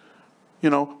born, you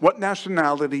know, what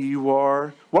nationality you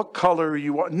are, what color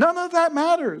you are. None of that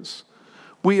matters.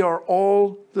 We are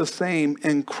all the same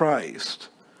in Christ.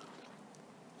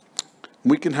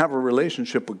 We can have a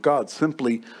relationship with God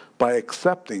simply by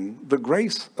accepting the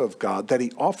grace of God that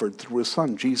he offered through his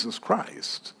Son, Jesus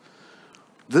Christ.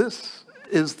 This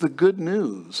is the good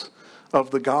news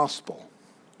of the gospel.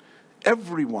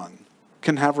 Everyone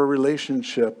can have a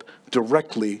relationship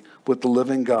directly with the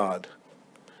living God.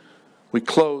 We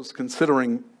close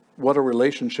considering what a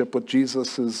relationship with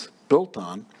Jesus is built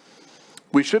on.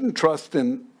 We shouldn't trust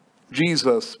in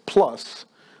Jesus plus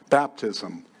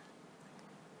baptism.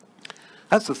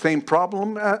 That's the same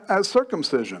problem as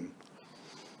circumcision.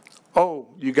 Oh,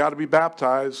 you got to be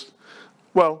baptized.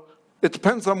 Well, it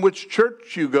depends on which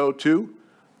church you go to,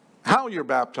 how you're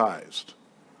baptized,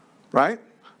 right?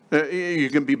 You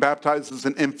can be baptized as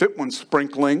an infant when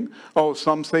sprinkling. Oh,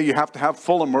 some say you have to have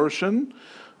full immersion.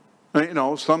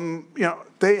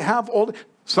 They have all.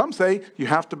 Some say you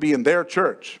have to be in their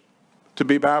church to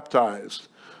be baptized.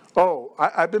 Oh,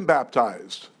 I've been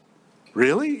baptized.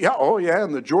 Really? Yeah. Oh, yeah.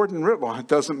 In the Jordan River. Well, it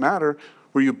doesn't matter.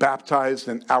 Were you baptized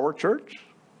in our church?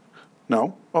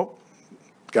 No. Oh,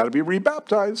 got to be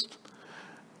rebaptized.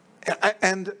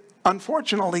 And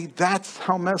unfortunately, that's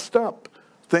how messed up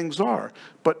things are.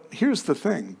 But here's the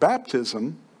thing.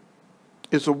 Baptism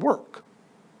is a work.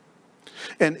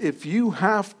 And if you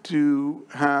have to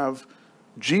have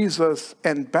Jesus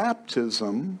and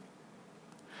baptism,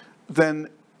 then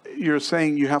you're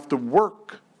saying you have to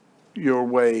work your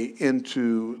way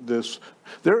into this.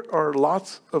 There are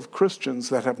lots of Christians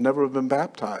that have never been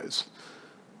baptized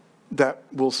that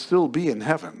will still be in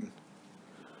heaven.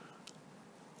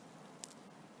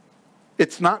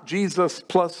 It's not Jesus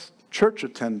plus church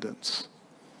attendance.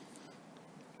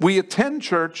 We attend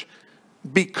church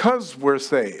because we're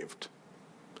saved.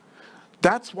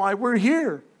 That's why we're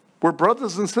here. We're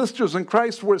brothers and sisters in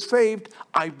Christ. We're saved.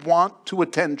 I want to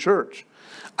attend church.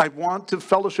 I want to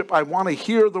fellowship. I want to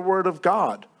hear the word of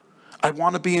God. I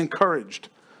want to be encouraged.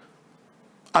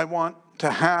 I want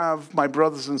to have my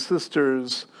brothers and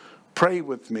sisters pray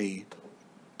with me,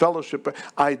 fellowship.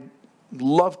 I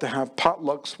love to have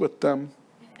potlucks with them.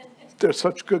 They're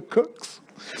such good cooks.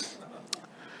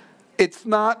 It's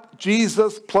not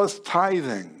Jesus plus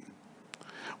tithing.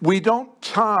 We don't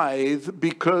tithe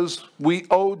because we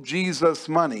owe Jesus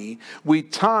money. We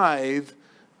tithe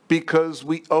because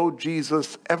we owe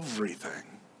Jesus everything.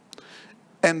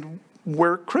 And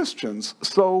we're Christians,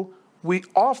 so we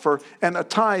offer, and a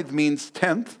tithe means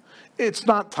tenth. It's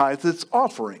not tithe, it's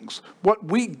offerings. What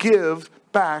we give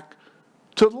back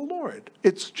to the Lord.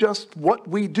 It's just what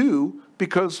we do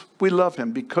because we love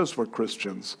him, because we're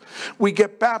Christians. We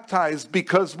get baptized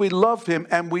because we love him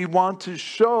and we want to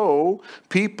show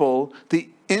people the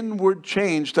inward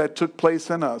change that took place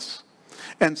in us.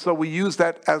 And so we use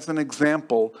that as an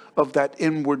example of that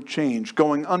inward change,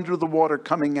 going under the water,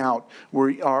 coming out.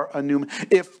 We are a new man.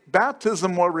 If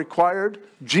baptism were required,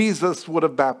 Jesus would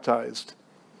have baptized,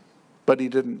 but he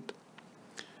didn't.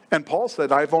 And Paul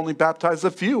said, I've only baptized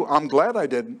a few. I'm glad I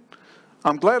didn't.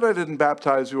 I'm glad I didn't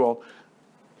baptize you all.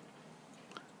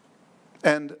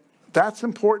 And that's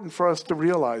important for us to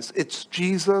realize. It's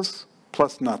Jesus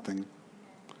plus nothing.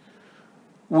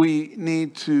 We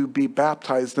need to be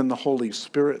baptized in the Holy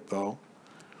Spirit, though,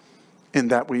 in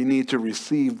that we need to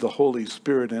receive the Holy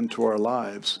Spirit into our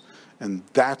lives. And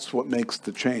that's what makes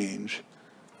the change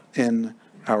in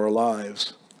our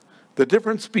lives. The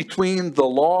difference between the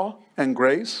law and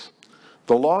grace,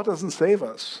 the law doesn't save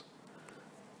us.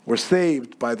 We're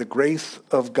saved by the grace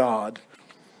of God.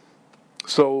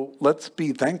 So let's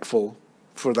be thankful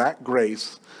for that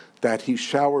grace that he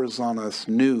showers on us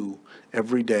new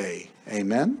every day.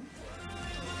 Amen.